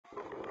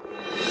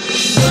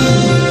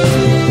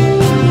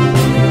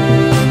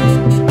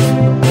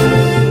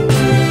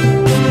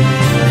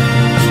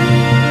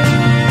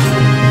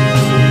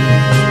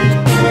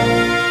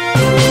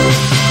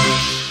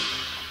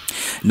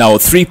Now,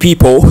 3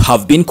 people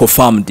have been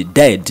confirmed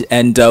dead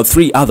and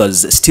 3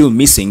 others still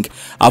missing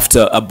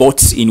after a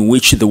boat in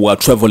which they were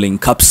traveling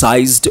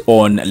capsized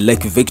on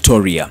Lake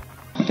Victoria.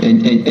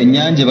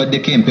 Ennyanja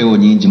ebaddeko empewo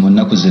nnyingi mu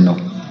nnaku zino.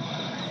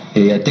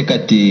 Ate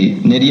kati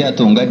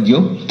n'eryato nga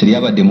ddyo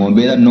teryabadde mu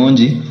mbeera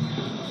nnungi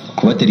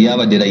kuba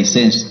teryabadde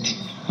licensed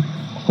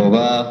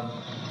oba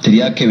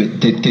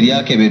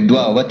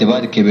teryakebeddwa oba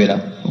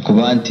tebaalikebera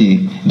okuba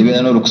nti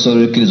libeera n'olukusa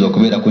olukkiriza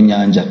okubeera ku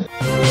nnyanja.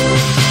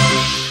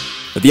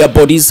 Their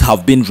bodies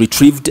have been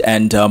retrieved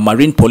and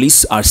Marine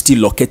Police are still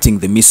locating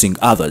the missing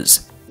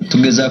others.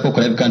 Tugezaako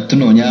okulabika nti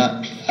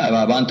tunoonya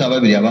abantu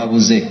ababiri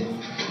abaabuze.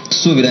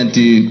 Tusuubira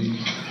nti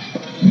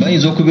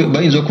bayinza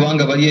okuba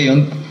nga bali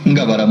eyo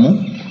nga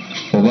balamu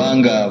oba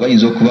nga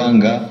bayinza okuba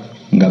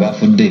nga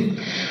bafudde.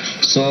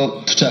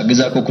 So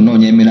tukyagezaako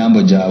okunoonya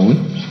emirambo gyabwe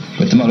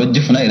bwe tumala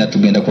ogifuna era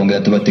tugenda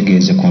kwongera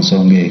tubategeeze ku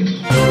nsonga eyo.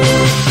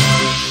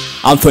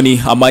 Anthony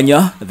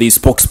Amanya, the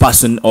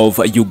spokesperson of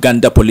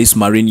Uganda Police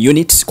Marine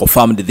Unit,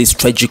 confirmed this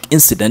tragic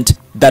incident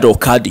that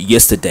occurred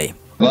yesterday.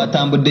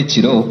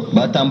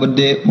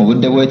 Batambudde mu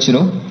budde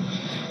bw'ekiro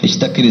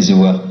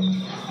ekitakirizibwa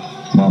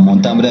mu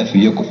ntambula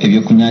yaffe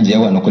ebyokunnyanja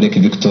yawano ku Lake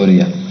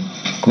Victoria.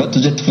 Kuba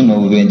tujja tufuna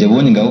obubenje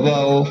bungi nga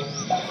bubaawo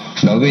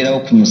nga bubeerawo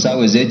ku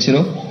musaawe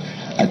ez'ekiro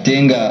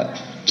ate nga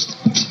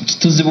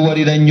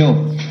kituzibuwalira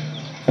nnyo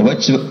oba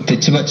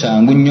tekiba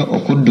kyangu nnyo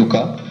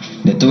okudduka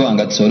ne tuba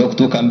nga tusobola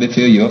okutuuka mu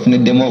bifo ebyo gye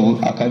bafuniddemu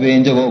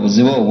akabenje oba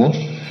obuzibu obwo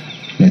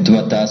ne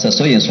tubataasa.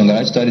 So y'ensonga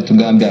lwaki twali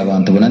tugambye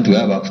abantu bonna nti bwe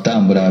baba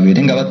bakutambula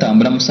babeere nga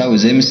batambula mu ssaawa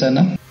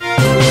ez'emisana.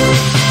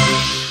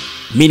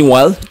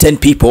 Meanwhile, 10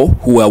 people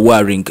who were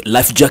wearing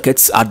life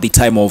jackets at the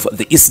time of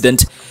the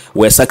incident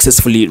were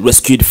successfully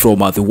rescued from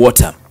the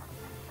water.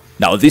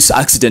 Now, this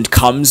accident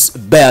comes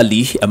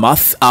barely a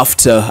month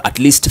after at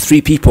least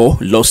 3 people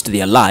lost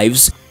their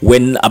lives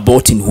when a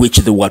boat in which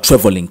they were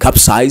traveling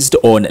capsized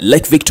on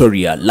Lake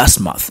Victoria last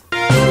month.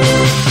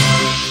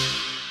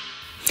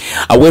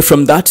 Away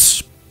from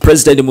that,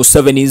 President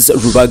M7's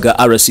Rubaga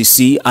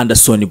RCC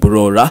Anderson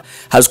Burora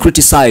has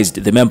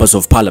criticized the members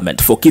of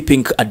parliament for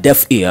keeping a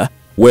deaf ear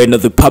when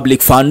the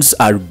public funds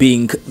are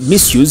being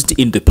misused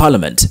in the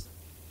parliament.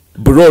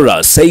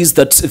 Burora says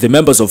that the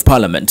members of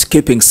parliament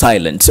keeping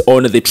silent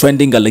on the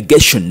trending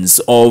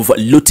allegations of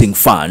looting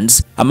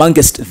funds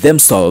amongst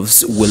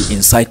themselves will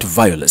incite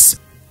violence.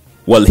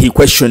 Well, he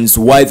questions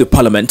why the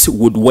parliament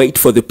would wait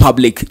for the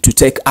public to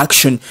take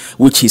action,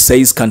 which he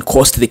says can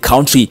cost the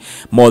country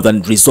more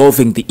than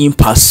resolving the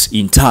impasse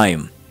in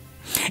time.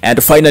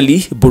 And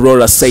finally,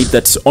 Burora said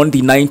that on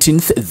the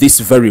 19th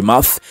this very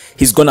month,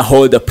 he's gonna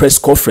hold a press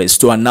conference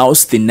to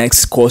announce the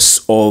next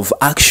course of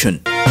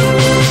action.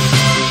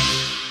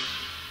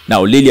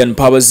 Now, Lillian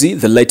Pawazi,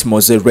 the late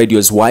Mose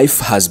Radio's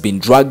wife, has been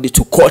dragged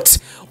to court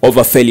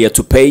over failure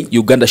to pay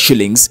Uganda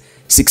shillings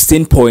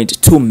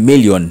 16.2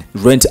 million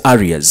rent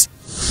arrears.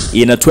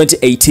 In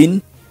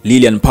 2018,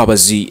 Lillian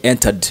Pawazi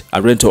entered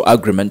a rental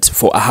agreement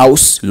for a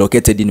house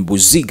located in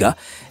Buziga,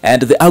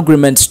 and the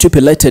agreement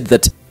stipulated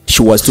that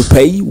she was to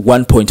pay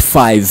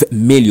 1.5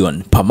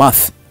 million per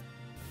month.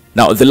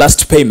 Now, the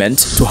last payment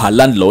to her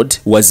landlord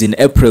was in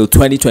April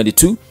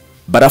 2022,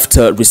 but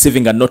after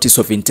receiving a notice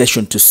of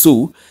intention to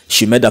sue,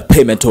 she made a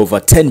payment of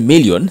 10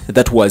 million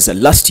that was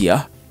last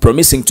year,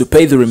 promising to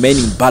pay the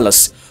remaining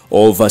balance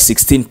of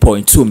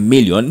 16.2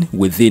 million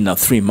within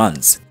 3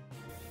 months.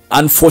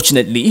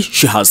 Unfortunately,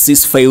 she has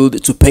since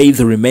failed to pay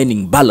the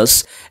remaining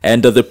balance,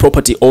 and the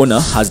property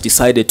owner has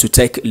decided to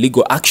take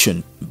legal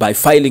action by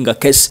filing a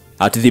case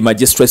at the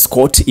Magistrates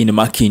Court in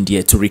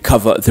Makindye to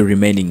recover the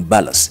remaining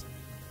balance.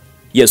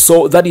 Yes,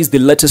 so that is the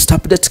latest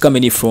update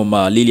coming in from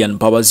Lillian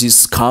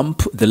Pawazi's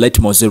camp, the late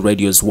Mose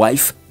Radio's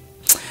wife.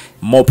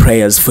 More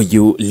prayers for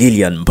you,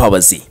 Lillian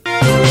Pawazi.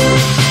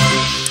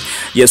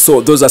 Yes, so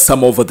those are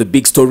some of the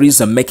big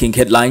stories making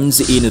headlines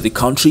in the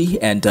country,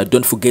 and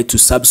don't forget to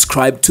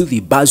subscribe to the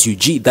Buzz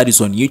UG that is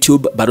on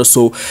YouTube, but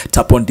also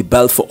tap on the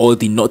bell for all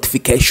the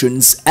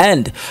notifications,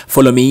 and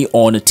follow me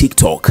on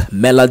TikTok,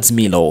 Melads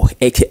Milo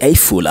aka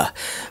Fula.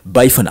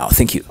 Bye for now.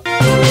 Thank you.